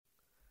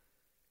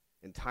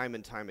and time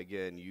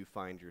again, you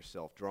find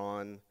yourself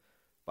drawn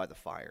by the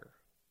fire.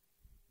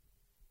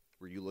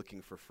 Were you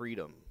looking for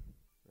freedom,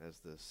 as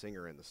the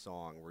singer in the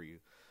song? Were you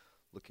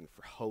looking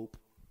for hope,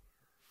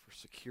 for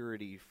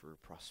security, for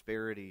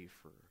prosperity,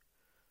 for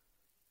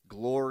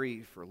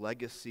glory, for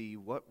legacy?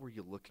 What were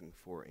you looking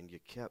for? And you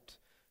kept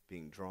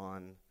being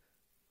drawn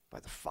by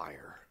the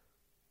fire.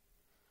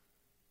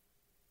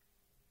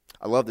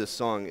 I love this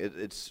song.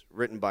 It's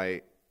written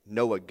by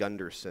Noah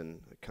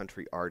Gunderson, a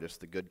country artist,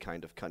 the good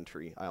kind of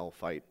country. I'll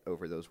fight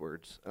over those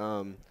words.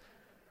 And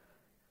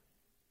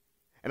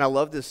I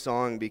love this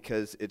song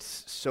because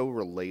it's so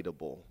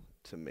relatable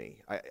to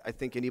me. I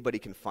think anybody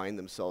can find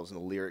themselves in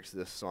the lyrics of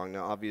this song.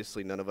 Now,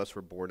 obviously, none of us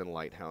were born in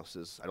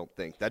lighthouses, I don't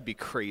think. That'd be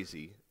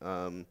crazy.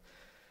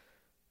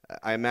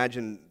 I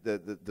imagine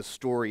the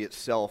story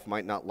itself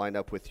might not line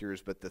up with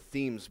yours, but the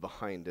themes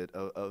behind it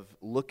of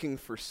looking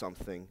for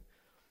something,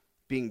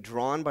 being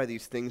drawn by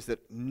these things that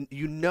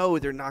you know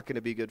they're not going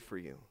to be good for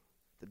you.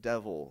 The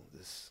devil,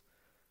 this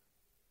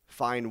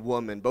fine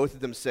woman, both of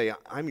them say,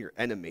 I'm your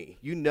enemy.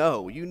 You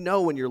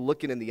know when you're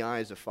looking in the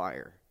eyes of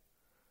fire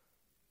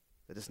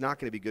that it's not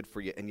going to be good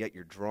for you, and yet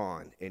you're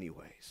drawn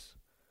anyways.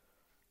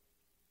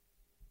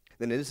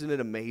 Then isn't it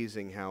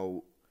amazing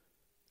how,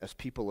 as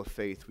people of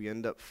faith, we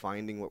end up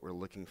finding what we're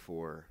looking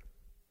for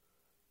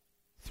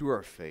through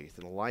our faith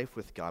in a life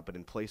with God, but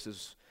in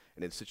places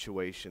and in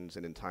situations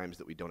and in times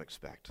that we don't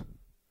expect.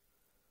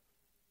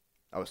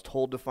 I was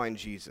told to find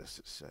Jesus,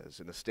 it says,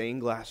 in a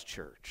stained glass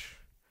church.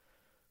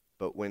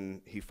 But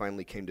when he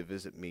finally came to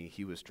visit me,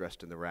 he was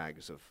dressed in the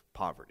rags of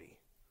poverty.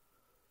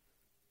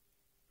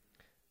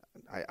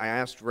 I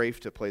asked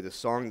Rafe to play this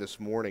song this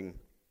morning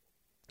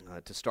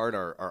to start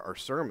our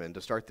sermon,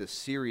 to start this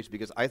series,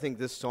 because I think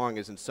this song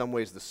is in some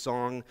ways the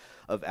song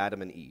of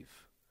Adam and Eve.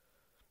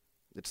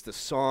 It's the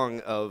song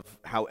of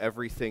how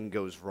everything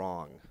goes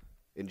wrong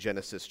in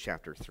Genesis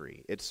chapter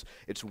 3. It's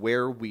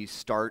where we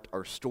start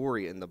our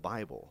story in the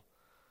Bible.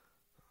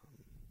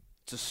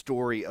 It's a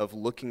story of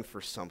looking for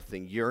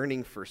something,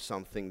 yearning for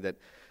something that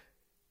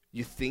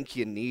you think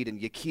you need,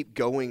 and you keep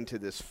going to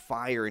this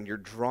fire, and you're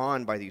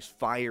drawn by these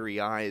fiery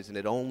eyes, and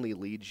it only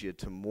leads you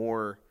to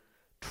more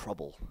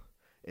trouble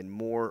and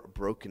more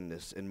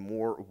brokenness and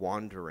more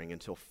wandering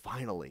until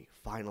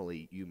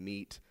finally you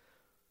meet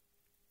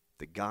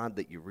the God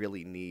that you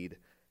really need,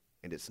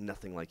 and it's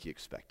nothing like you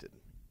expected.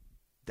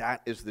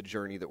 That is the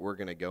journey that we're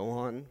going to go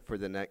on for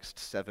the next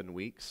 7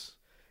 weeks,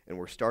 and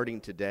we're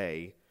starting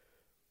today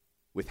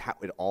with how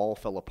it all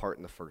fell apart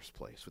in the first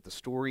place, with the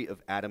story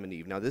of Adam and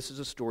Eve. Now, this is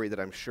a story that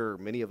I'm sure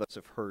many of us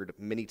have heard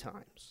many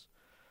times.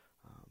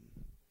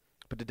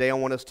 But today I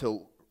want us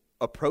to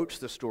approach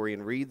the story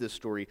and read this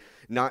story,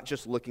 not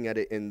just looking at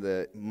it in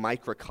the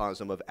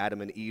microcosm of Adam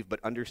and Eve, but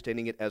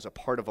understanding it as a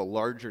part of a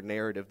larger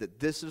narrative,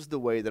 that this is the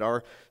way that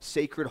our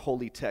sacred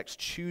holy text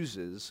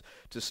chooses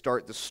to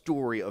start the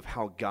story of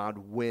how God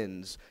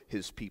wins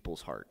his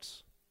people's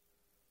hearts.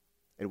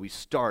 And we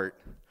start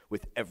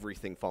with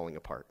everything falling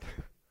apart.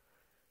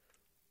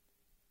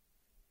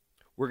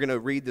 We're going to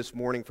read this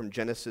morning from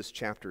Genesis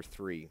chapter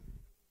 3.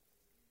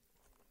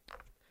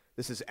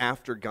 This is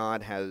after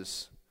God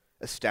has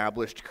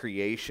established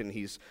creation.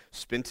 He's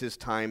spent his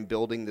time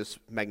building this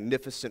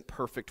magnificent,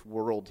 perfect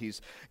world.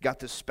 He's got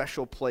this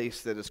special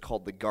place that is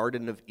called the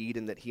Garden of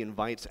Eden that he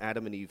invites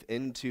Adam and Eve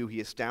into. He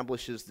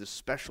establishes this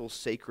special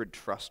sacred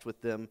trust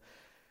with them,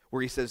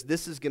 where he says,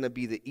 this is going to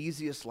be the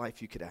easiest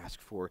life you could ask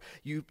for.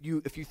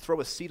 If you throw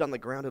a seed on the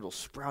ground, it'll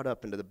sprout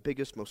up into the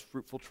biggest, most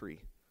fruitful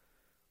tree.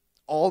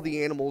 All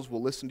the animals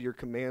will listen to your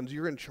commands.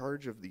 You're in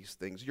charge of these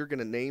things. You're going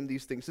to name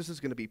these things. This is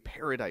going to be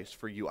paradise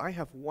for you. I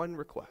have one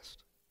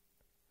request.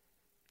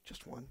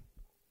 Just one.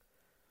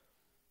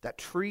 That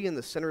tree in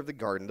the center of the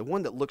garden, the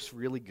one that looks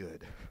really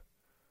good,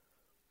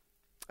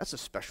 that's a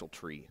special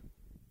tree.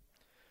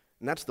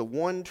 And that's the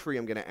one tree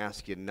I'm going to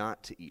ask you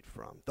not to eat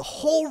from. The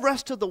whole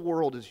rest of the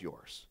world is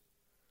yours.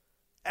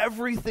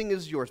 Everything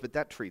is yours, but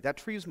that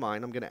tree is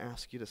mine. I'm going to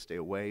ask you to stay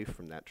away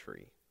from that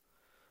tree.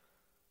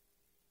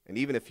 And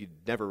even if you've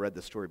never read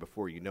the story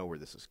before, you know where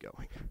this is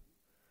going.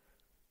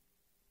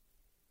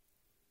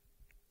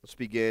 Let's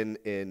begin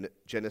in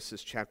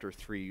Genesis chapter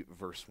 3,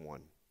 verse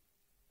 1.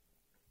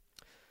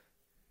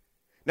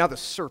 Now the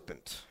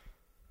serpent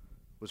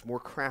was more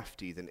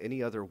crafty than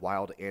any other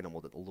wild animal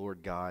that the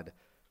Lord God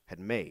had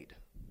made.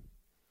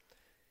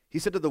 He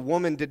said to the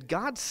woman, did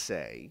God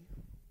say,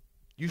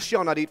 you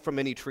shall not eat from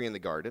any tree in the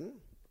garden?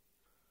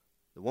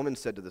 The woman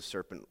said to the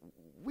serpent,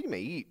 we may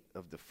eat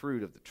of the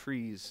fruit of the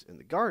trees in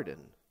the garden.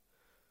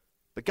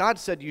 But God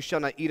said, you shall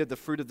not eat of the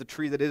fruit of the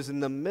tree that is in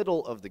the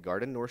middle of the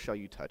garden, nor shall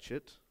you touch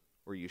it,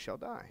 or you shall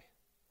die.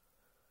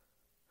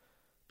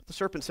 But the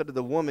serpent said to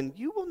the woman,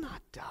 you will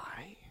not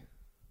die.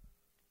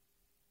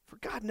 For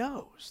God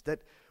knows that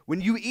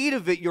when you eat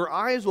of it, your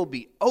eyes will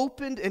be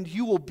opened, and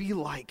you will be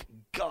like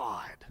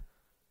God,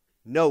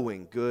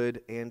 knowing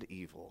good and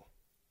evil.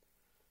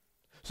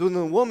 So when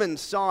the woman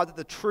saw that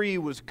the tree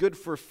was good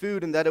for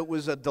food, and that it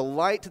was a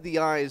delight to the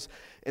eyes,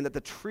 and that the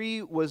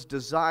tree was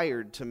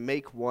desired to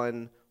make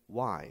one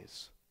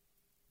wise,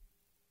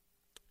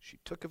 she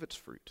took of its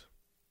fruit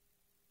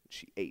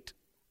She ate.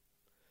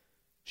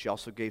 She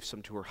also gave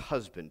some to her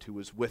husband who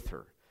was with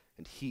her,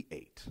 and he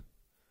ate.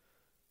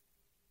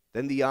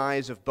 Then the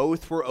eyes of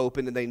both were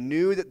opened, and they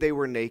knew that they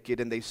were naked,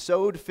 and they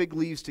sewed fig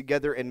leaves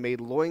together and made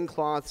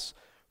loincloths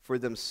for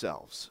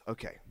themselves.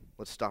 Okay,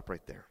 let's stop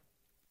right there.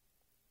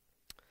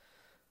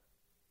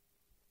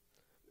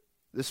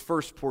 This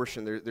first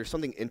portion, there's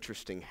something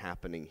interesting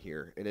happening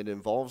here, and it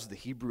involves the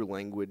Hebrew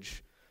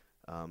language.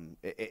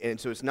 And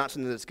so it's not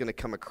something that's going to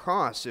come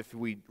across if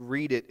we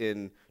read it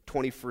in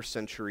 21st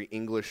century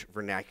English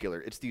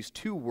vernacular. It's these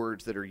two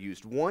words that are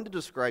used, one to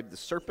describe the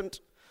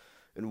serpent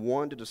and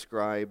one to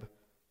describe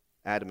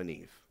Adam and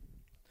Eve.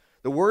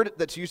 The word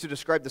that's used to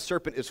describe the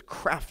serpent is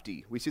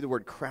crafty. We see the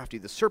word crafty.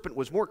 The serpent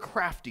was more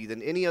crafty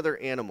than any other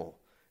animal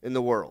in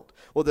the world.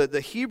 Well, the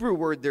Hebrew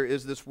word there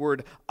is this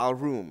word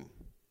arum.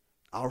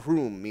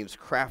 Arum means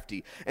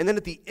crafty. And then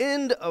at the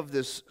end of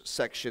this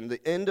section,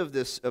 the end of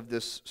this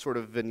sort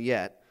of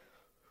vignette,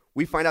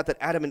 we find out that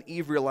Adam and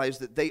Eve realize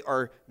that they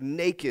are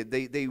naked.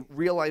 They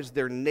realize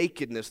their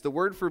nakedness. The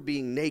word for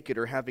being naked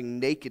or having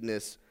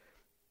nakedness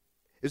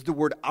is the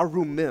word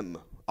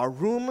arumim.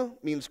 Arum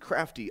means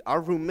crafty.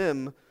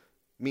 Arumim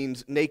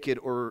means naked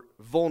or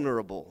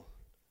vulnerable.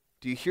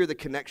 Do you hear the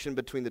connection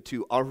between the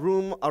two?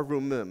 Arum,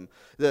 arumim.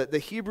 The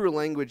Hebrew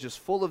language is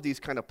full of these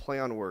kind of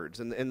play-on words,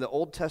 and the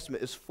Old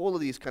Testament is full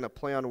of these kind of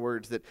play-on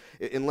words that,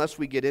 unless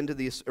we get into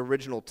this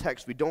original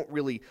text, we don't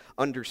really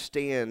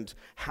understand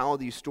how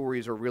these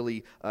stories are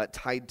really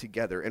tied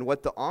together. And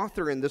what the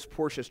author in this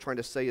portion is trying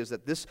to say is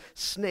that this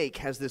snake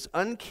has this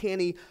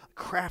uncanny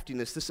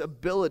craftiness, this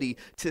ability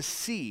to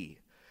see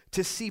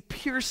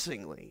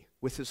piercingly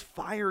with his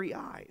fiery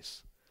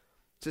eyes,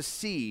 to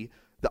see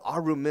the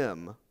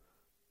arumim,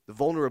 the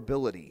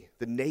vulnerability,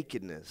 the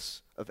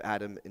nakedness of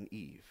Adam and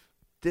Eve.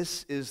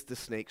 This is the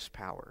snake's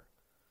power.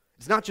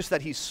 It's not just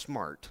that he's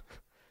smart.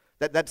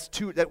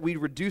 That we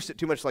reduce it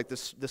too much like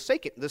this. The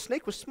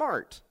snake was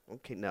smart.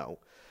 Okay, no.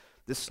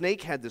 The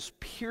snake had this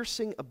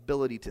piercing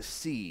ability to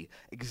see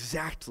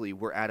exactly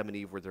where Adam and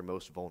Eve were their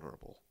most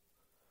vulnerable.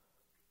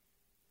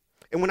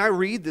 And when I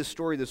read this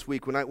story this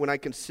week, when I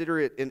consider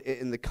it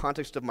in the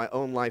context of my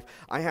own life,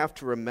 I have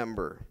to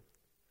remember.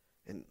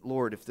 And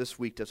Lord, if this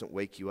week doesn't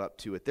wake you up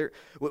to it,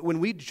 when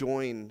we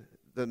join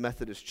the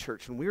Methodist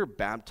Church, when we are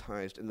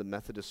baptized in the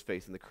Methodist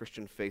faith, in the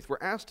Christian faith, we're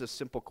asked a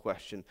simple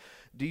question: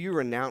 do you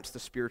renounce the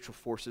spiritual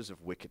forces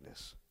of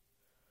wickedness?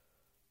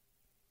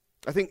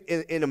 I think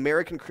in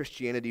American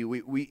Christianity,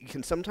 we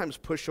can sometimes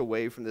push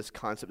away from this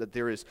concept that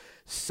there is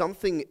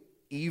something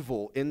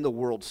evil in the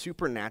world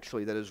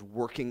supernaturally that is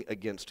working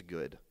against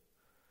good.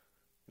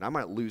 And I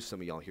might lose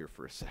some of y'all here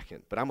for a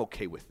second, but I'm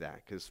okay with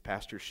that because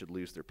pastors should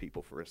lose their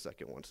people for a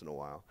second once in a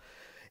while.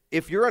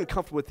 If you're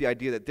uncomfortable with the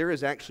idea that there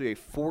is actually a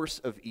force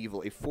of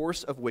evil, a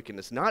force of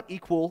wickedness, not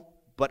equal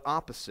but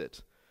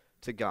opposite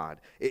to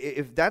God,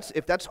 if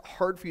that's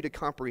hard for you to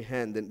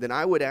comprehend, then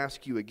I would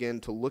ask you again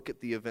to look at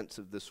the events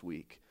of this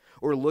week,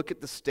 or look at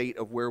the state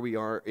of where we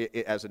are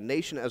as a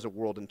nation, as a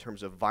world, in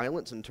terms of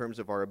violence, in terms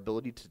of our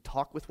ability to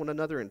talk with one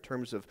another, in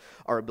terms of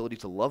our ability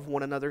to love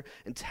one another,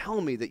 and tell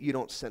me that you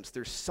don't sense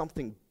there's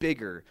something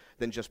bigger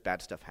than just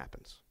bad stuff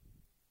happens.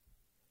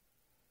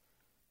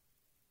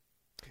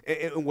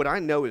 And what I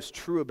know is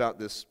true about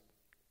this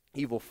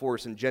evil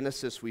force, in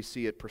Genesis we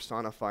see it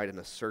personified in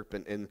a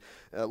serpent. In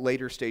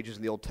later stages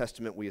in the Old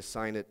Testament we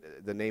assign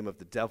it the name of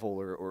the devil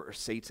or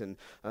Satan.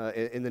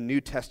 In the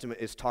New Testament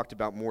is talked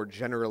about more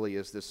generally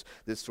as this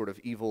sort of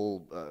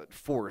evil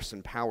force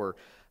and power.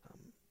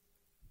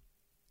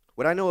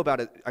 What I know about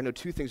it, I know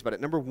two things about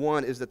it. Number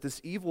one is that this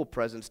evil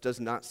presence does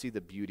not see the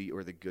beauty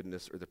or the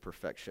goodness or the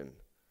perfection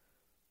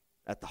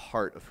at the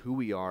heart of who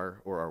we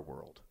are or our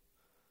world.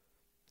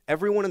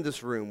 Everyone in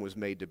this room was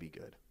made to be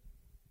good.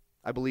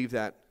 I believe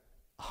that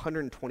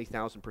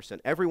 120,000%.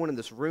 Everyone in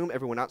this room,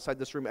 everyone outside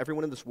this room,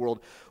 everyone in this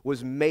world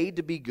was made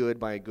to be good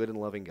by a good and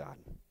loving God.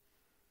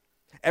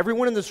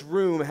 Everyone in this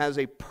room has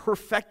a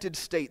perfected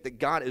state that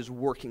God is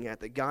working at,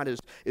 that God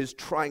is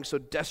trying so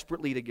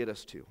desperately to get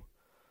us to.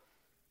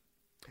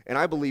 And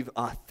I believe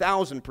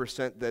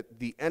 1,000% that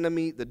the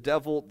enemy, the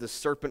devil, the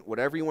serpent,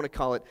 whatever you want to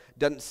call it,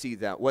 doesn't see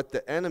that. What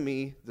the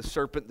enemy, the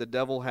serpent, the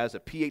devil has a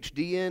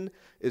PhD in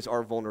is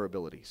our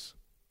vulnerabilities.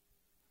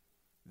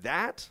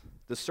 That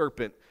the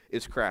serpent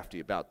is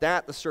crafty about.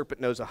 That the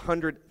serpent knows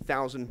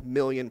 100,000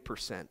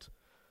 million%.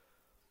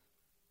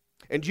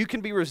 And you can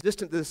be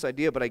resistant to this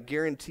idea, but I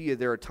guarantee you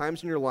there are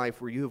times in your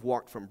life where you have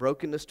walked from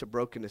brokenness to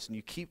brokenness, and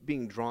you keep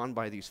being drawn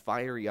by these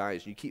fiery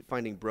eyes. You keep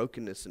finding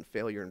brokenness and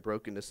failure and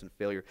brokenness and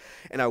failure.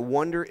 And I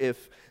wonder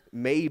if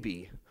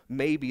maybe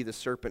the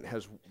serpent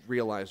has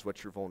realized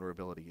what your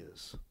vulnerability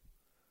is.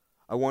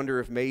 I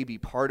wonder if maybe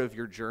part of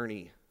your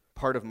journey,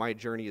 part of my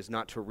journey, is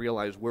not to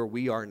realize where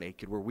we are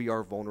naked, where we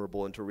are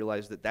vulnerable, and to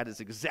realize that that is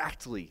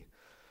exactly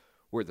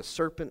where the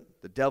serpent,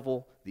 the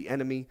devil, the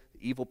enemy,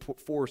 the evil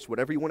force,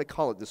 whatever you want to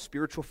call it, the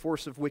spiritual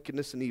force of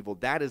wickedness and evil,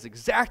 that is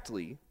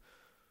exactly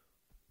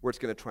where it's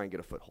going to try and get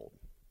a foothold.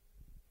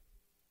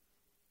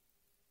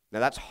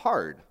 Now that's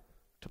hard,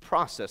 to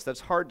process.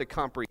 That's hard to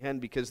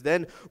comprehend, because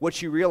then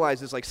what you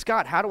realize is, like,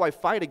 Scott, how do I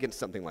fight against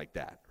something like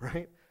that,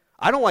 right?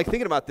 I don't like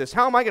thinking about this.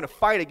 How am I going to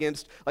fight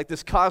against, like,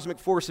 this cosmic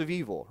force of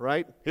evil,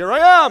 right? Here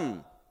I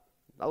am.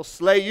 I'll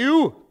slay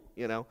you,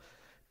 you know.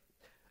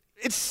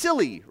 It's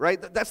silly, right?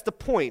 That's the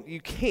point. You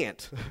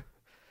can't.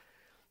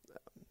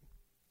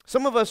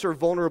 Some of us are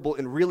vulnerable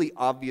in really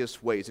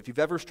obvious ways. If you've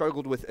ever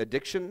struggled with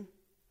addiction,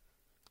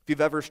 if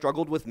you've ever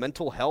struggled with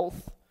mental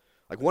health,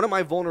 like, one of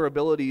my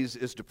vulnerabilities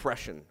is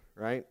depression,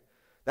 right?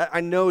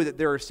 I know that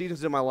there are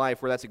seasons in my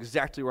life where that's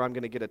exactly where I'm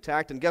going to get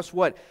attacked. And guess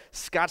what?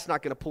 Scott's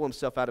not going to pull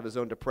himself out of his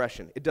own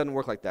depression. It doesn't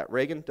work like that.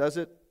 Reagan, does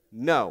it?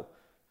 No.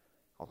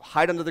 I'll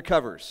hide under the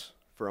covers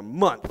for a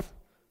month.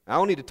 I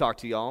don't need to talk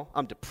to y'all.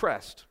 I'm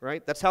depressed,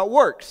 right? That's how it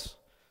works.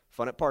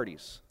 Fun at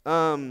parties.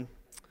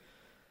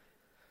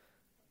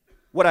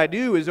 What I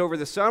do is, over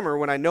the summer,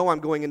 when I know I'm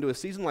going into a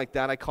season like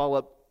that, I call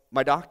up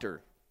my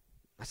doctor.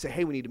 I say,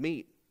 hey, we need to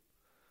meet.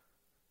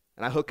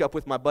 And I hook up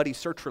with my buddy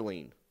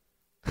Sertraline.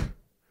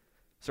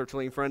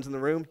 Sertraline friends in the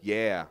room?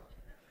 Yeah.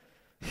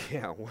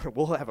 Yeah,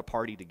 we'll have a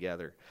party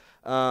together.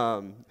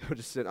 We'll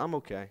just sit, I'm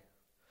okay.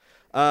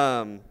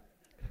 I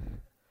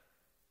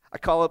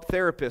call up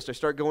therapists. I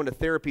start going to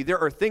therapy. There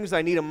are things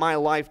I need in my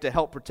life to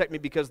help protect me,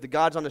 because the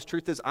God's honest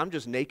truth is I'm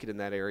just naked in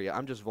that area.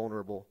 I'm just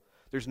vulnerable.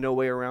 There's no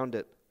way around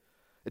it.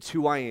 It's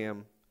who I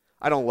am.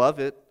 I don't love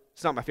it.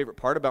 It's not my favorite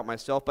part about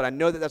myself, but I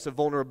know that that's a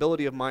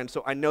vulnerability of mine,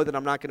 so I know that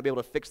I'm not going to be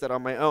able to fix that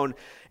on my own,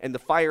 and the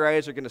fire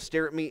eyes are going to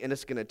stare at me, and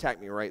it's going to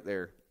attack me right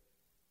there.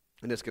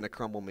 And it's going to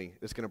crumble me.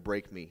 It's going to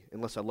break me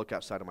unless I look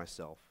outside of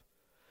myself.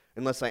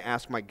 Unless I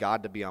ask my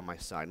God to be on my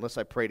side. Unless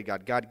I pray to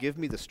God, God, give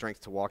me the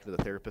strength to walk into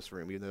the therapist's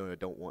room even though I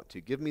don't want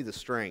to. Give me the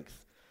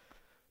strength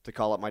to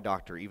call up my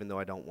doctor even though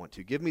I don't want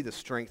to. Give me the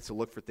strength to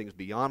look for things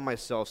beyond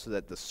myself, so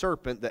that the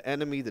serpent, the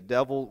enemy, the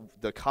devil,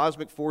 the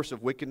cosmic force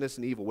of wickedness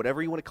and evil,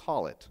 whatever you want to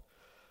call it,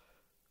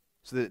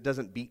 so that it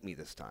doesn't beat me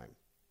this time.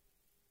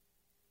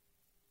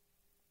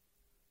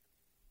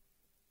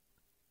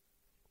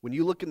 When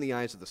you look in the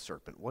eyes of the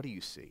serpent, what do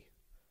you see?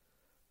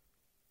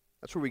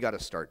 That's where we got to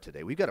start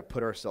today. We've got to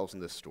put ourselves in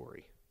this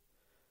story.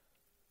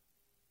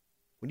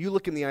 When you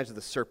look in the eyes of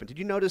the serpent, did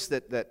you notice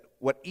that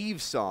what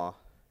Eve saw,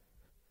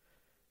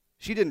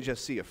 she didn't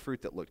just see a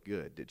fruit that looked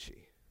good, did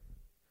she?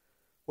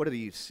 What did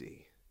Eve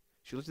see?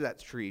 She looked at that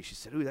tree. She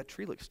said, ooh, that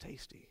tree looks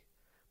tasty.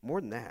 More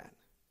than that,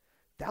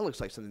 that looks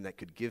like something that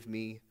could give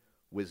me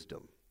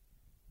wisdom.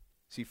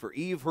 See, for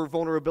Eve, her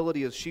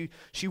vulnerability is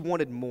she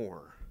wanted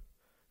more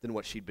than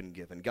what she'd been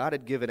given. God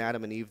had given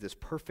Adam and Eve this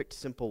perfect,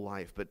 simple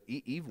life, but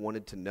Eve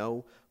wanted to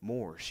know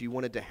more. She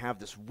wanted to have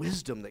this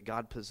wisdom that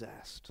God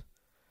possessed.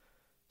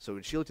 So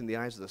when she looked in the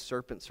eyes of the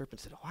serpent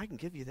said, oh, I can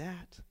give you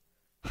that.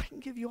 I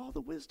can give you all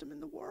the wisdom in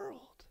the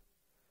world.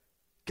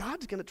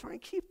 God's going to try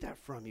and keep that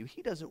from you.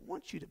 He doesn't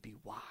want you to be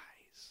wise.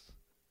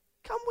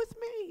 Come with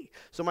me.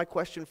 So my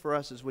question for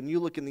us is, when you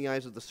look in the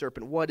eyes of the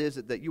serpent, what is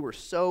it that you are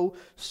so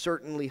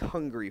certainly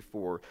hungry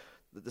for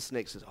that the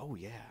snake says, oh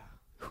yeah,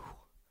 whew,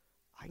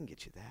 I can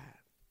get you that.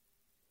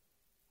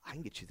 I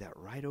can get you that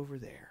right over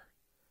there.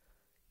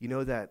 You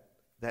know that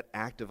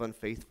act of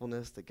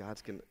unfaithfulness that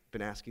God's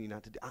been asking you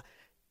not to do?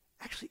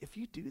 Actually, if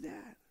you do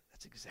that,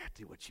 that's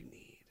exactly what you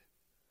need.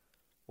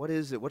 What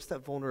is it? What's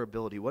that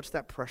vulnerability? What's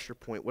that pressure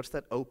point? What's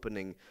that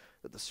opening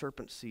that the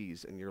serpent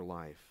sees in your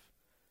life?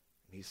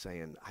 And he's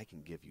saying, I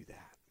can give you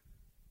that.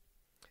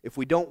 If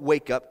we don't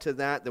wake up to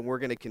that, then we're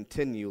going to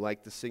continue,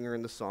 like the singer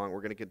in the song, we're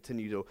going to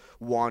continue to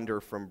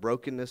wander from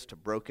brokenness to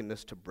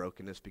brokenness to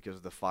brokenness, because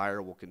the fire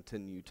will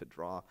continue to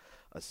draw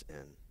us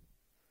in.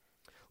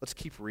 Let's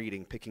keep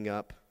reading, picking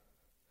up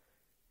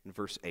in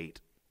verse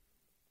 8.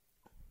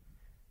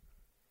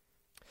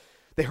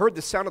 They heard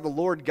the sound of the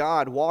Lord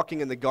God walking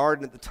in the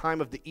garden at the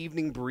time of the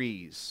evening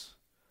breeze.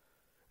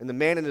 And the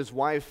man and his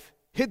wife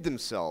hid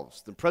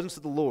themselves in the presence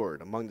of the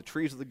Lord among the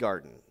trees of the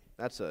garden.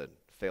 That's a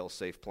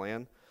fail-safe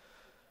plan.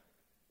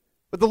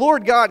 But the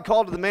Lord God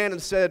called to the man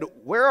and said,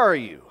 where are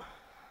you?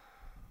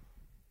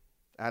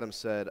 Adam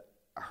said,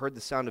 I heard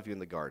the sound of you in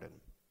the garden,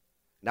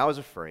 and I was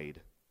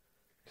afraid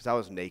because I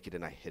was naked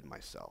and I hid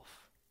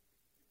myself.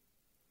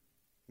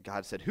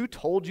 God said, who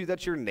told you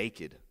that you're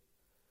naked?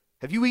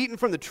 Have you eaten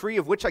from the tree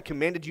of which I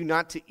commanded you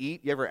not to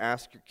eat? You ever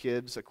ask your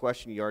kids a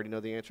question you already know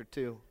the answer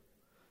to?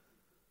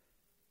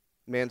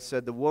 The man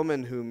said, the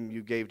woman whom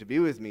you gave to be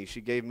with me, she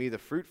gave me the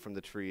fruit from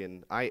the tree,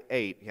 and I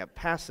ate. Yeah,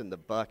 passing the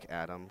buck,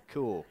 Adam.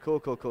 Cool.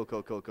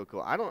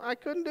 I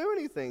couldn't do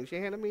anything. She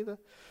handed me the...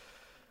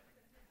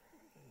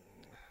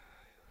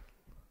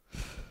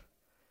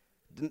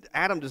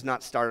 Adam does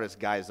not start his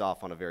guys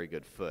off on a very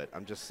good foot.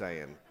 I'm just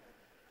saying.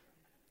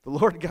 The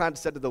Lord God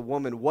said to the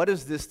woman, what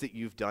is this that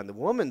you've done? The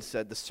woman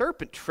said, the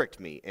serpent tricked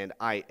me, and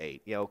I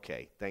ate. Yeah,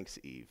 okay. Thanks,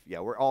 Eve. Yeah,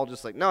 we're all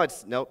just like,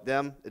 it's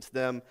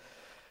them.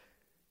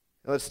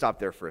 Now, let's stop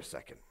there for a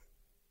second.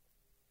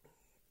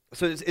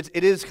 So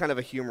it is kind of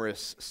a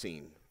humorous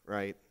scene,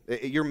 right?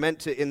 You're meant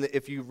to,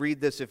 if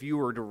you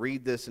were to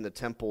read this in a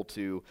temple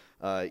to,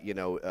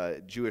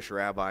 Jewish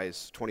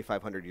rabbis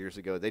 2,500 years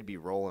ago, they'd be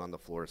rolling on the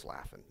floors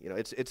laughing.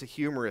 It's a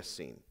humorous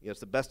scene.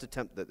 It's the best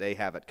attempt that they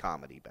have at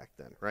comedy back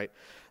then, right?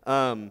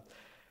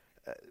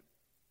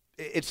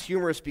 It's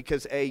humorous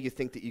because, A, you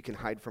think that you can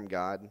hide from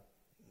God.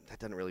 That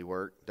doesn't really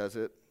work, does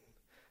it?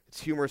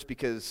 It's humorous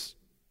because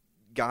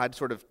God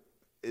sort of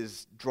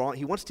is drawn.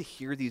 He wants to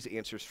hear these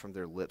answers from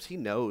their lips. He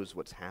knows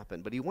what's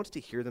happened, but he wants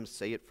to hear them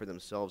say it for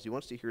themselves. He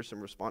wants to hear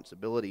some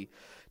responsibility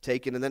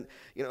taken. And then,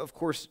 of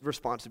course,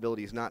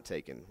 responsibility is not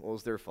taken. Well,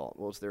 it's their fault.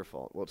 Well, it's their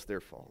fault. Well, it's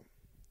their fault.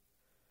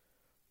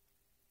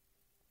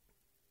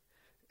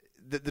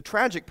 The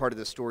tragic part of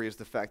this story is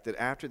the fact that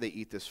after they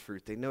eat this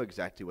fruit, they know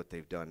exactly what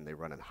they've done, and they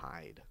run and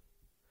hide.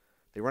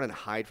 They run and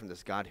hide from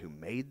this God who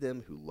made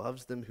them, who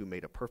loves them, who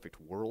made a perfect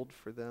world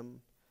for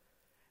them.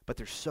 But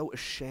they're so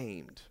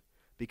ashamed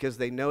because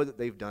they know that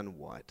they've done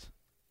what?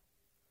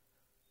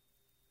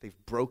 They've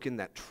broken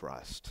that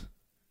trust.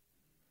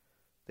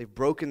 They've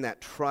broken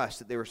that trust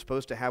that they were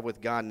supposed to have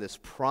with God and this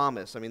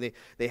promise. I mean,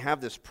 they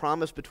have this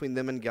promise between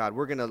them and God.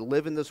 We're going to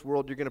live in this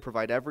world. You're going to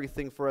provide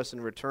everything for us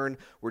in return.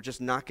 We're just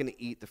not going to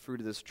eat the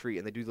fruit of this tree.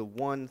 And they do the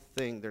one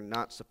thing they're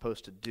not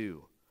supposed to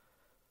do.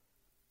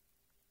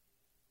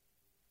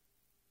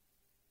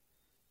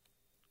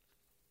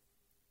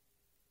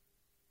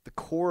 The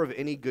core of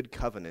any good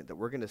covenant that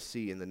we're going to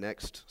see in the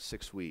next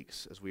 6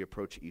 weeks as we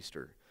approach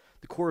Easter,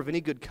 the core of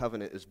any good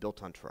covenant is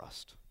built on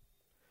trust.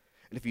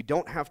 And if you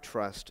don't have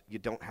trust, you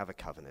don't have a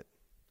covenant.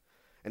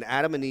 And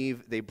Adam and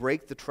Eve, they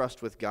break the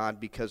trust with God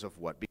because of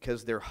what?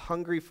 Because they're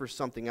hungry for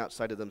something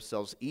outside of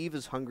themselves. Eve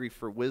is hungry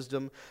for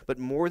wisdom. But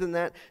more than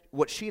that,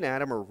 what she and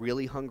Adam are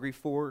really hungry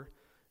for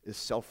is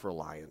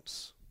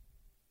self-reliance.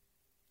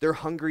 They're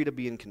hungry to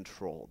be in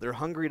control. They're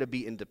hungry to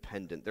be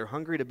independent. They're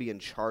hungry to be in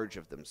charge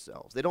of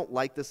themselves. They don't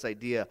like this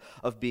idea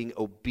of being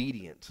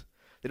obedient.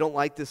 They don't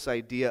like this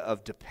idea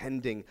of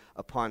depending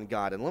upon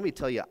God. And let me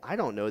tell you, I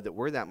don't know that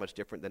we're that much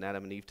different than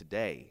Adam and Eve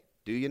today.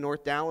 Do you,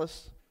 North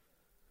Dallas?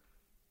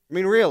 I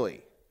mean,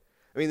 really.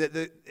 I mean,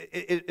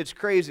 it's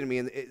crazy to me.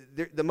 And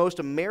the most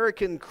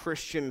American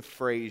Christian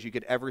phrase you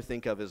could ever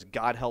think of is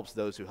God helps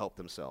those who help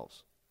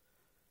themselves.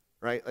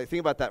 Right? Like, think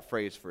about that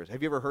phrase first.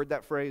 Have you ever heard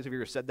that phrase? Have you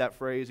ever said that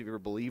phrase? Have you ever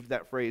believed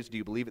that phrase? Do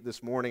you believe it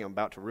this morning? I'm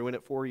about to ruin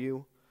it for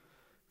you.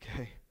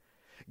 Okay.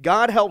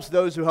 God helps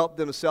those who help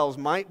themselves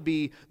might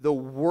be the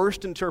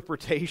worst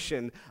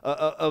interpretation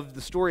of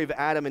the story of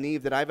Adam and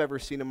Eve that I've ever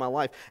seen in my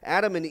life.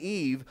 Adam and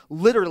Eve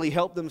literally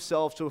helped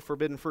themselves to a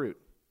forbidden fruit.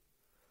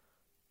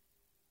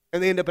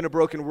 And they end up in a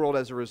broken world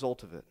as a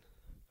result of it.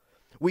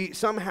 We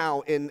somehow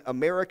in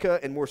America,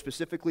 and more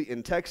specifically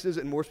in Texas,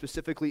 and more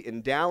specifically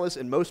in Dallas,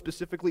 and most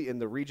specifically in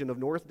the region of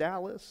North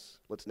Dallas,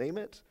 let's name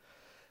it,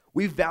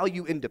 we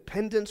value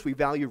independence, we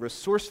value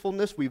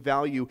resourcefulness, we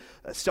value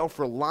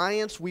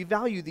self-reliance, we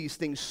value these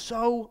things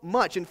so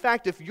much. In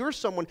fact, if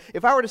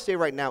I were to say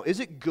right now,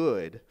 is it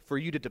good for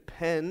you to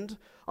depend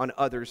on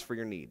others for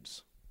your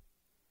needs?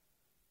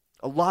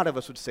 A lot of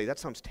us would say, that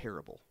sounds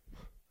terrible.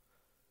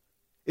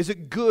 Is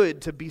it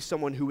good to be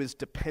someone who is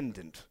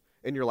dependent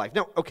in your life?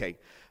 Now, okay,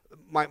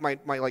 my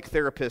like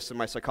therapist and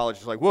my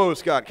psychologist is like, whoa,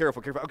 Scott,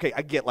 careful. Okay,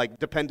 I get like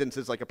dependence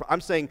is like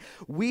I'm saying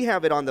we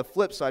have it on the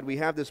flip side. We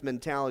have this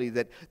mentality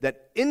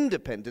that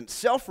independence,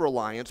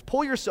 self-reliance,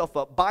 pull yourself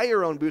up by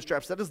your own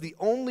bootstraps, that is the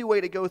only way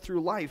to go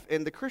through life.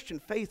 And the Christian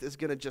faith is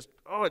going to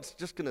it's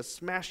just going to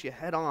smash you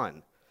head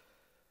on.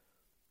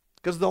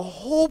 Because the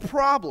whole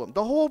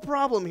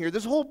problem here,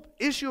 this whole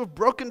issue of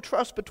broken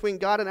trust between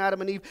God and Adam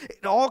and Eve,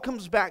 it all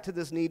comes back to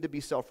this need to be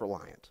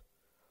self-reliant.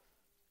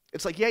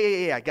 It's like,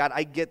 yeah, God,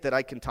 I get that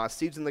I can toss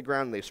seeds in the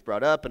ground and they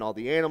sprout up and all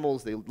the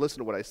animals, they listen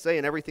to what I say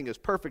and everything is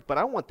perfect, but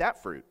I want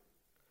that fruit.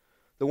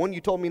 The one you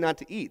told me not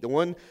to eat, the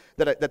one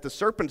that the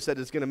serpent said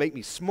is going to make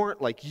me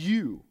smart like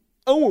you.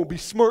 I won't be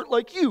smart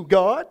like you,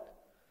 God.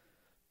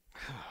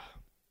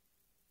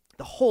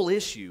 The whole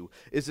issue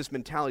is this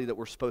mentality that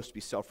we're supposed to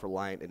be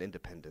self-reliant and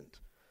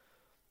independent.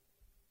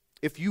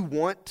 If you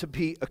want to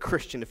be a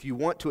Christian, if you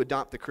want to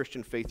adopt the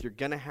Christian faith, you're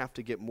going to have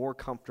to get more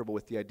comfortable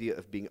with the idea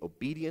of being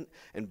obedient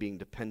and being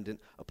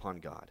dependent upon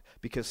God.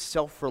 Because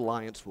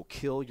self-reliance will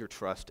kill your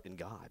trust in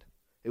God.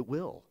 It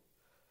will.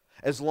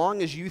 As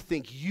long as you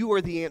think you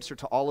are the answer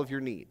to all of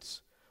your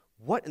needs,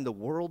 what in the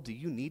world do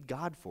you need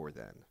God for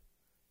then?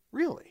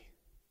 Really?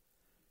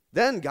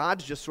 Then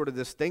God's just sort of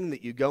this thing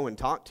that you go and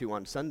talk to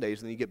on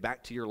Sundays and then you get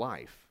back to your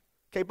life.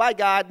 Okay, bye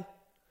God.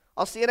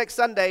 I'll see you next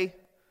Sunday.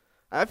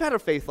 I've had a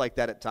faith like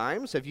that at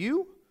times. Have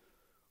you?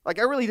 Like,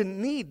 I really didn't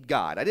need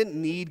God. I didn't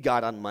need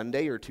God on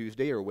Monday or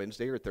Tuesday or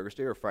Wednesday or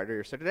Thursday or Friday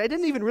or Saturday. I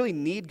didn't even really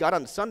need God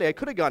on Sunday. I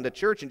could have gone to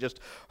church and just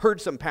heard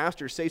some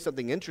pastor say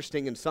something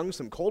interesting and sung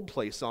some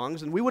Coldplay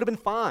songs and we would have been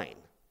fine.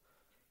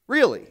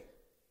 Really?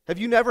 Have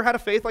you never had a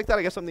faith like that?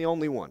 I guess I'm the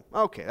only one.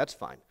 Okay, that's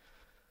fine.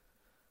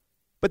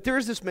 But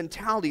there's this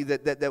mentality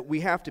that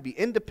we have to be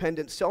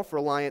independent,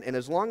 self-reliant, and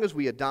as long as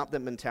we adopt that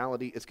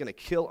mentality, it's going to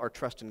kill our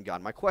trust in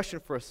God. My question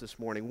for us this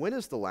morning, when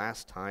is the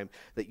last time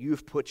that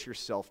you've put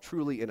yourself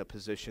truly in a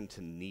position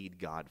to need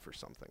God for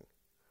something?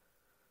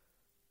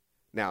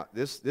 Now,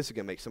 this is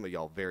going to make some of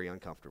y'all very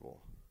uncomfortable.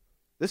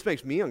 This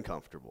makes me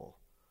uncomfortable.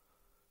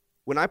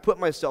 When I put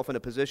myself in a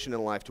position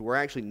in life to where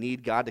I actually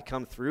need God to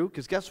come through,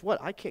 because guess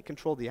what? I can't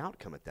control the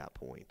outcome at that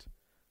point.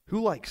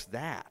 Who likes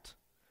that?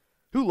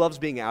 Who loves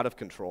being out of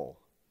control?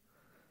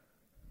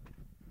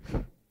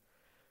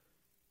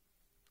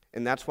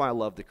 And that's why I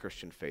love the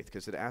Christian faith,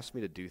 because it asks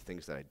me to do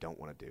things that I don't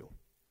want to do.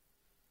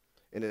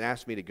 And it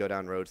asks me to go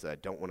down roads that I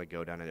don't want to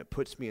go down, and it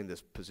puts me in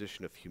this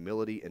position of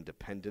humility and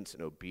dependence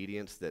and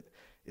obedience that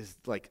is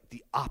like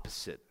the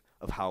opposite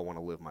of how I want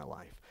to live my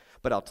life.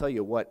 But I'll tell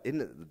you what,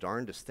 isn't it the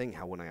darndest thing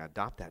how when I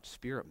adopt that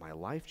spirit, my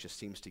life just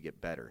seems to get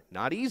better.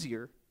 Not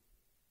easier.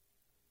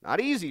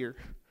 Not easier.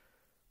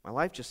 My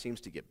life just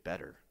seems to get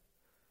better.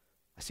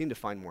 I seem to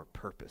find more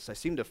purpose. I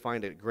seem to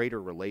find a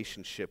greater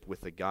relationship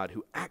with a God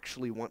who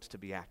actually wants to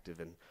be active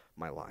in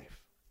my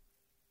life.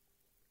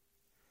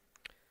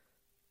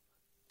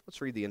 Let's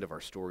read the end of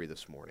our story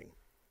this morning.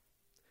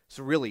 It's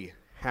a really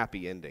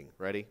happy ending.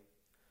 Ready?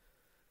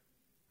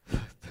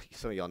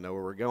 Some of y'all know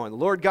where we're going. The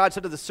Lord God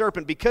said to the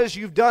serpent, "Because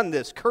you've done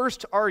this,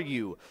 cursed are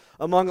you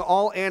among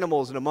all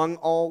animals and among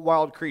all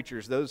wild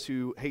creatures." Those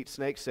who hate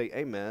snakes say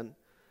amen.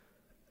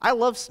 I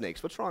love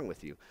snakes. What's wrong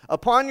with you?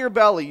 "Upon your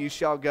belly you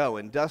shall go,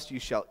 and dust you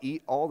shall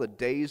eat all the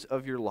days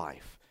of your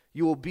life.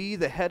 You will be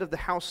the head of the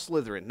house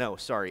Slytherin." No,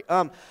 sorry.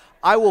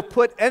 "I will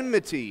put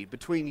enmity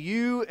between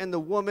you and the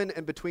woman,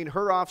 and between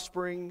her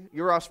offspring,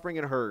 your offspring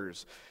and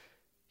hers.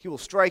 He will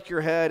strike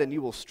your head, and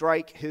you will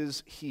strike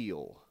his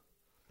heel."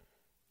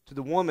 To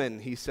the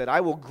woman, he said,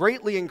 "I will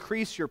greatly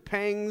increase your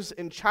pangs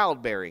in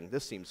childbearing."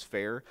 This seems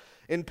fair.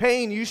 "In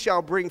pain you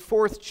shall bring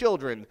forth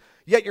children,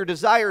 yet your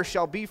desire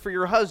shall be for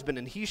your husband,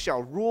 and he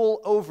shall rule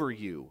over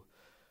you."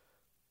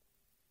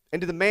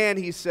 And to the man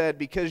he said,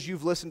 "Because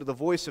you've listened to the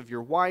voice of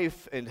your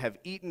wife, and have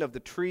eaten of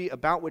the tree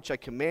about which I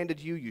commanded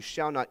you, you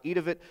shall not eat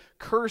of it.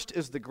 Cursed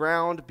is the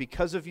ground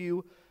because of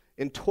you.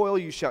 In toil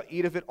you shall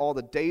eat of it all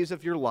the days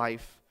of your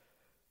life.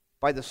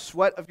 By the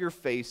sweat of your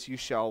face you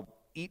shall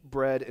eat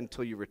bread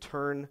until you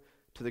return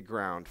to the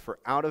ground. For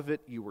out of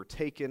it you were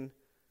taken.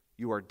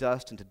 You are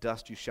dust, and to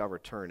dust you shall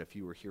return." If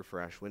you were here for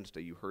Ash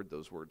Wednesday, you heard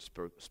those words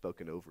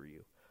spoken over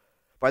you.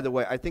 By the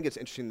way, I think it's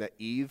interesting that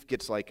Eve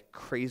gets like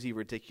crazy,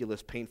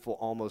 ridiculous, painful,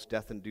 almost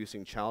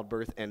death-inducing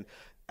childbirth, and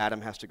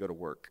Adam has to go to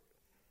work.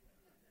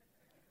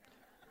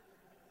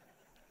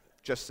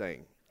 Just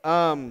saying.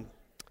 The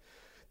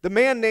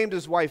man named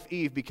his wife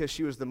Eve because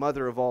she was the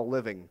mother of all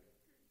living.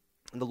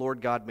 And the Lord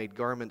God made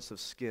garments of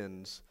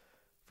skins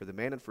for the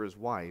man and for his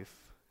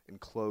wife, and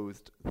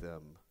clothed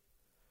them.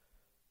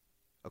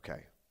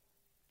 Okay,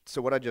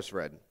 so what I just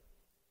read,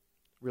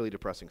 really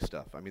depressing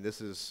stuff. I mean,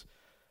 this is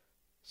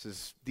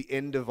the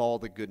end of all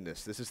the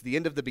goodness. This is the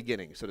end of the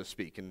beginning, so to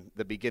speak, and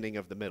the beginning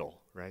of the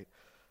middle, right?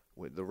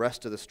 The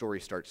rest of the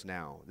story starts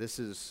now. This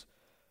is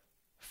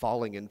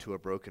falling into a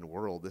broken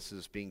world. This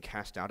is being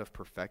cast out of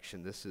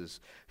perfection. This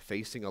is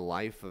facing a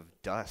life of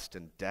dust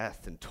and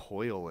death and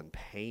toil and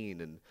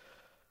pain. And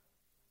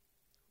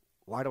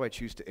why do I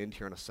choose to end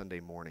here on a Sunday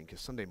morning?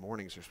 Because Sunday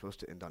mornings are supposed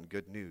to end on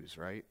good news,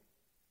 right?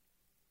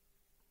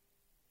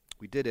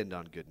 We did end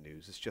on good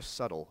news. It's just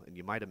subtle, and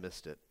you might have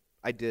missed it.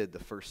 I did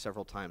the first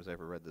several times I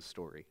ever read this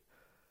story.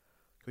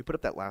 Can we put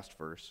up that last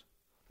verse?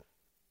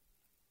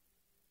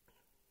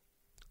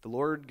 "The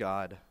Lord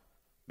God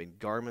made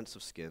garments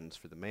of skins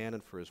for the man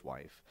and for his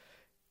wife,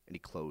 and he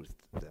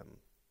clothed them."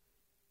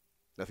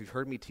 Now, if you've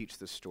heard me teach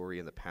this story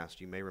in the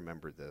past, you may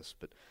remember this,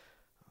 but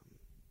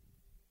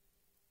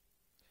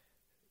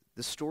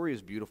this story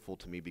is beautiful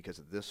to me because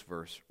of this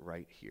verse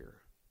right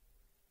here.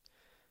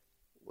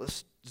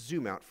 Let's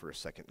zoom out for a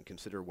second and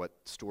consider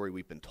what story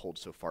we've been told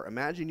so far.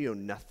 Imagine you know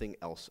nothing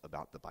else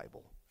about the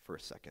Bible for a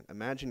second.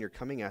 Imagine you're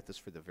coming at this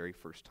for the very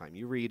first time.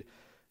 You read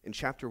in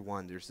chapter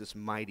 1, there's this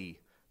mighty,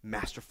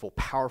 masterful,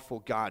 powerful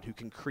God who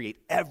can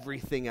create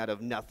everything out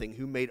of nothing,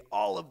 who made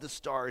all of the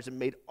stars and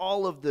made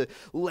all of the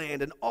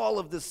land and all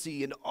of the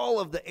sea and all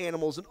of the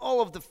animals and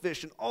all of the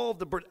fish and all of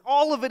the birds.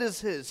 All of it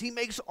is his. He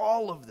makes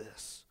all of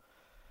this.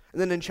 And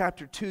then in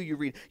chapter 2, you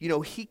read,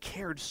 he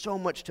cared so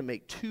much to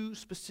make two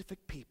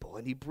specific people,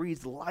 and he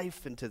breathed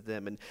life into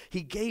them, and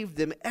he gave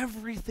them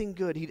everything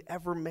good he'd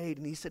ever made.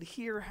 And he said,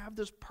 "Here, have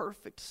this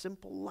perfect,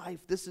 simple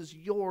life. This is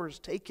yours.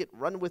 Take it,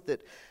 run with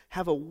it,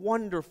 have a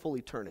wonderful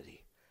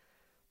eternity."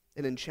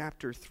 And in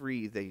chapter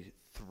 3, they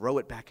throw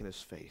it back in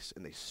his face,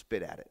 and they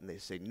spit at it, and they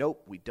say,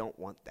 "Nope, we don't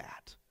want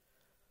that."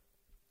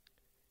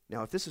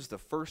 Now, if this is the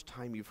first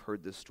time you've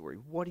heard this story,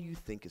 what do you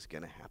think is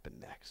going to happen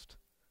next?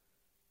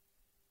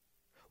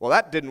 Well,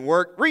 that didn't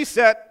work.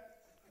 Reset.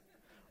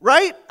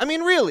 Right? I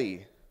mean,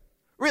 really.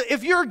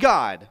 If you're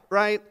God,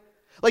 right?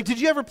 Like,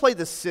 did you ever play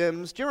The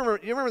Sims? Do you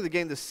remember the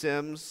game The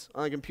Sims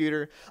on the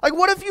computer? Like,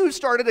 what if you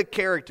started a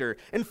character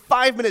and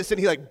 5 minutes in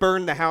he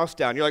burned the house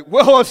down? You're like,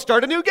 "Well, let's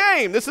start a new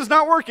game. This is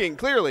not working.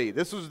 Clearly,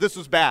 this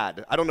was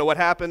bad. I don't know what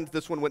happened.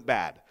 This one went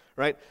bad."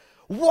 Right?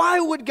 Why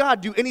would God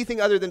do anything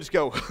other than just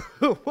go,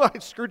 "Well, I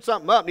screwed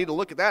something up. Need to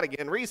look at that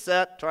again.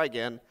 Reset. Try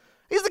again."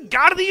 He's the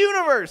God of the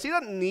universe. He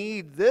doesn't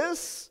need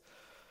this.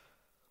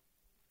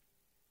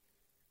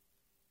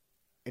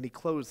 And he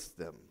clothes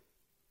them.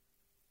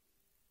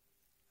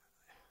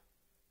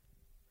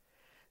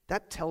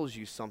 that tells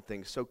you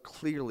something so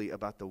clearly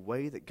about the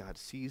way that God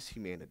sees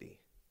humanity.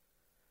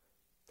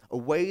 A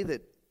way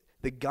that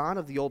the God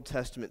of the Old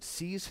Testament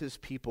sees his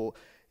people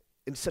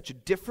in such a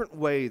different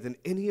way than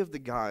any of the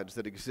gods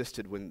that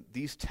existed when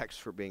these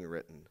texts were being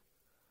written.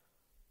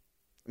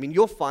 I mean,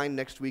 you'll find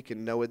next week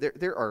in Noah,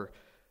 there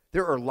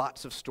are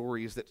lots of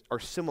stories that are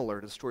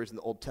similar to the stories in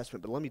the Old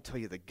Testament, but let me tell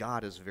you that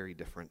God is very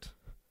different.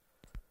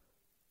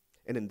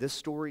 And in this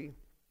story,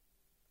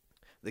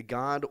 the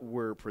God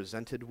we're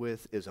presented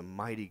with is a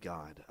mighty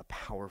God, a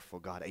powerful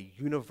God, a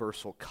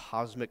universal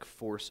cosmic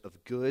force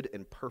of good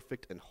and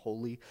perfect and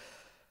holy.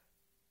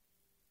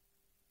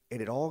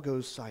 And it all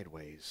goes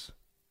sideways.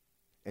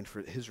 And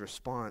for his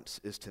response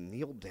is to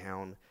kneel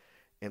down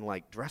and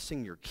like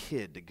dressing your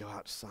kid to go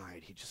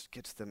outside. He just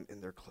gets them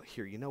in their clothes.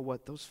 Here, you know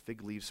what? Those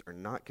fig leaves are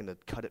not going to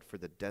cut it for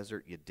the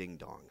desert, you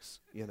ding-dongs,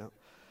 you know?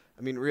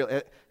 I mean,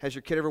 really, has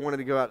your kid ever wanted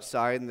to go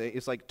outside and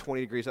it's like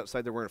 20 degrees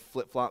outside, they're wearing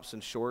flip-flops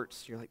and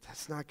shorts? You're like,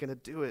 that's not going to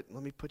do it.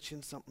 Let me put you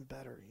in something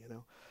better, you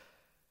know?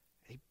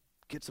 He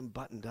gets them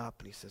buttoned up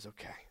and he says,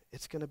 okay,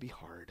 it's going to be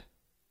hard.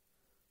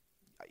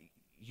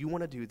 You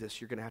want to do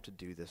this, you're going to have to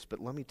do this. But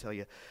let me tell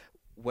you,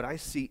 what I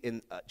see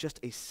in just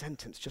a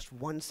sentence, just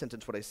one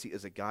sentence, what I see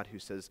is a God who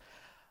says,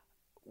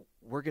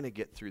 we're going to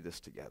get through this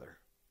together.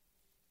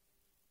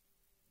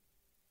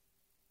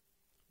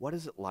 What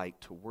is it like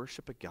to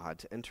worship a God,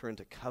 to enter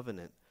into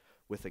covenant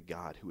with a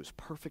God who is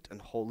perfect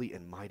and holy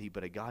and mighty,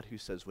 but a God who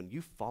says, when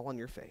you fall on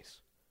your face,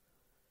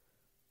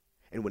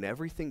 and when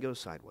everything goes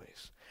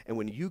sideways, and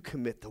when you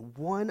commit the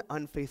one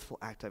unfaithful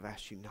act I've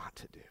asked you not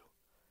to do,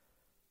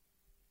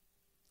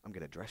 I'm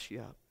going to dress you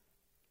up,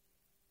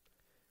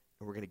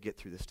 and we're going to get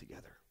through this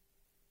together.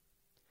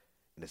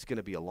 And it's going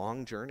to be a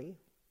long journey.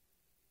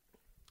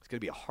 It's going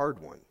to be a hard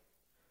one.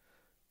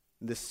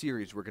 In this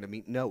series, we're going to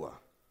meet Noah,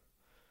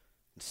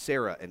 and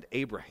Sarah and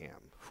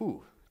Abraham.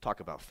 Whew, talk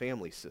about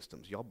family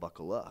systems. Y'all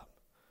buckle up.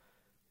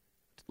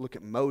 Look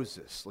at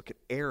Moses. Look at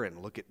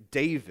Aaron. Look at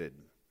David.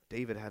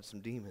 David had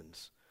some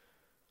demons.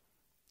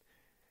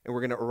 And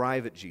we're going to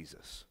arrive at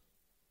Jesus.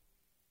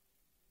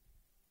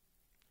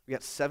 We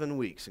got 7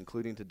 weeks,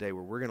 including today,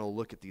 where we're going to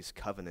look at these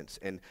covenants.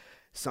 And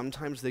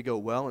sometimes they go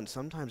well, and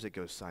sometimes it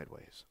goes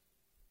sideways.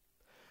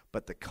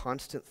 But the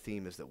constant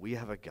theme is that we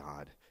have a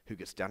God who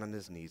gets down on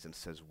his knees and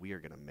says, we are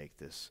going to make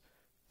this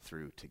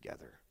through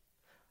together.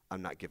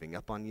 I'm not giving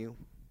up on you.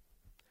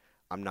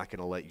 I'm not going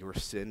to let your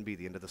sin be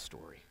the end of the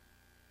story.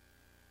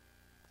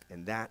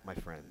 And that, my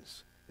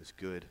friends, is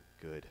good,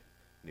 good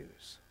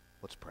news.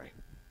 Let's pray.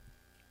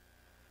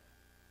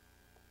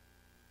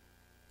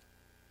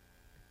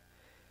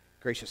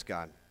 Gracious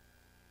God,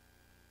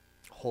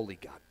 holy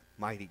God,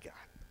 mighty God,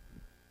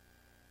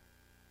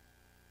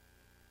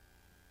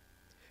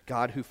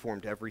 God who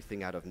formed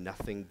everything out of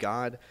nothing,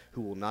 God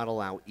who will not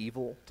allow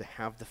evil to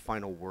have the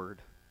final word,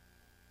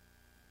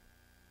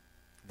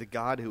 the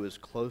God who is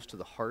close to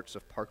the hearts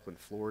of Parkland,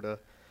 Florida,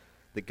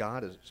 the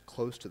God is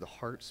close to the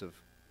hearts of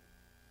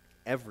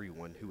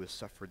everyone who has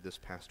suffered this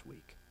past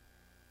week,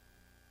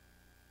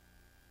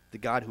 the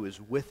God who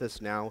is with us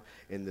now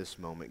in this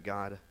moment,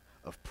 God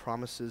of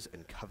promises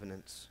and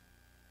covenants,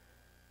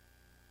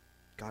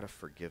 God of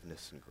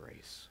forgiveness and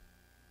grace.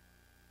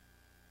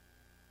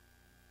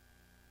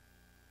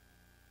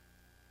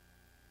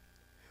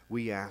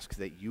 We ask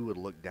that you would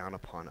look down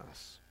upon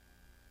us,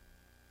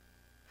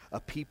 a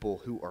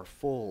people who are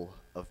full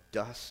of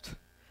dust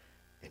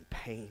and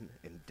pain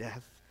and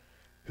death,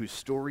 whose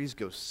stories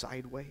go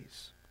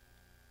sideways,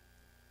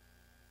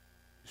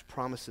 whose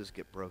promises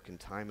get broken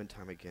time and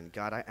time again.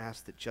 God, I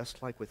ask that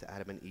just like with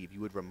Adam and Eve,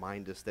 you would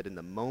remind us that in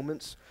the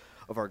moments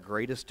of our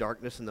greatest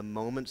darkness, in the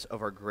moments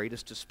of our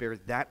greatest despair,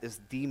 that is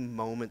the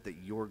moment that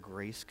your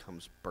grace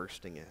comes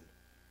bursting in.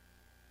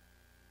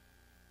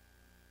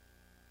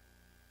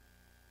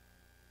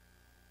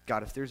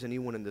 God, if there's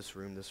anyone in this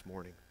room this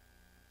morning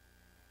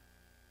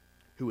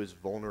who is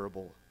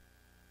vulnerable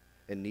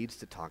and needs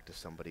to talk to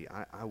somebody,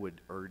 I would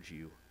urge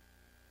you,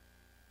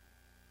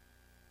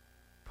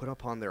 put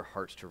upon their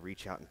hearts to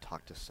reach out and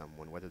talk to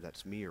someone, whether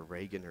that's me or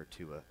Reagan or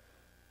to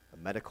a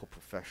medical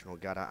professional.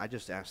 God, I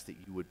just ask that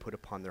you would put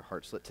upon their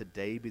hearts, let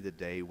today be the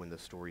day when the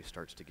story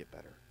starts to get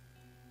better.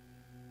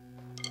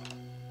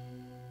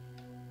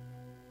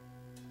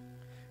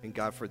 And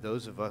God, for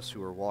those of us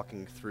who are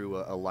walking through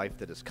a life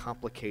that is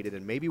complicated,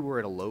 and maybe we're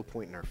at a low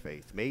point in our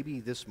faith, maybe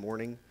this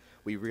morning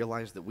we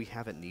realize that we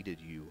haven't needed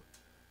you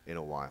in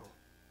a while.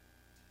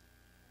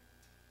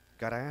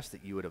 God, I ask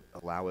that you would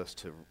allow us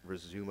to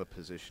resume a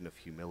position of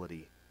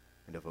humility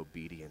and of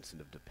obedience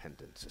and of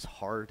dependence, as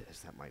hard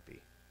as that might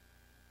be.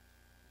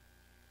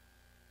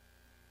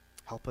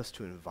 Help us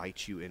to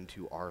invite you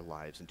into our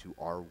lives, into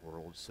our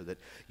world, so that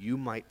you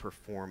might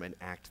perform an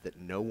act that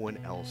no one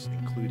else,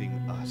 including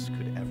us,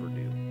 could ever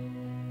do.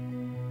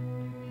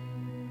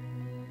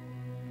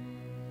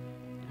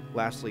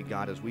 Lastly,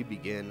 God, as we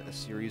begin a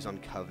series on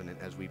covenant,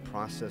 as we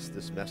process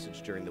this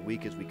message during the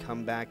week, as we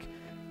come back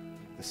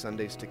the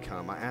Sundays to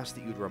come, I ask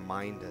that you'd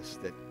remind us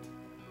that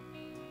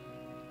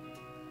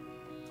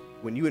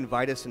When you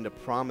invite us into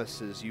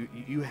promises,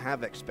 you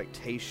have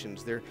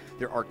expectations. There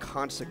are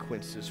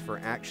consequences for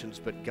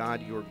actions, but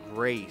God, your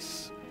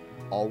grace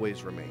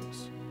always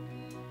remains.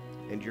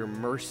 And your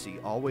mercy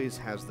always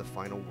has the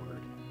final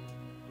word.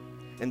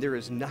 And there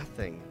is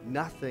nothing,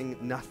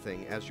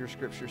 as your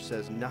scripture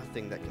says,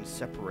 nothing that can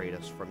separate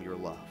us from your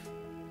love.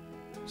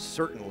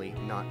 Certainly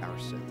not our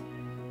sin.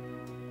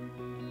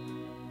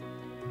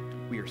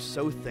 We are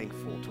so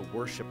thankful to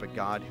worship a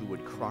God who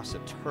would cross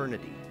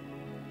eternity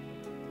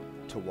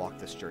to walk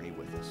this journey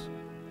with us.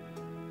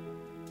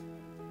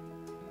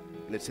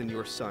 And it's in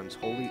your Son's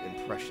holy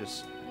and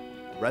precious,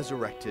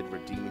 resurrected,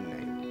 redeeming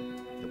name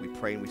that we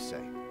pray and we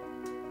say,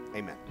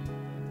 amen.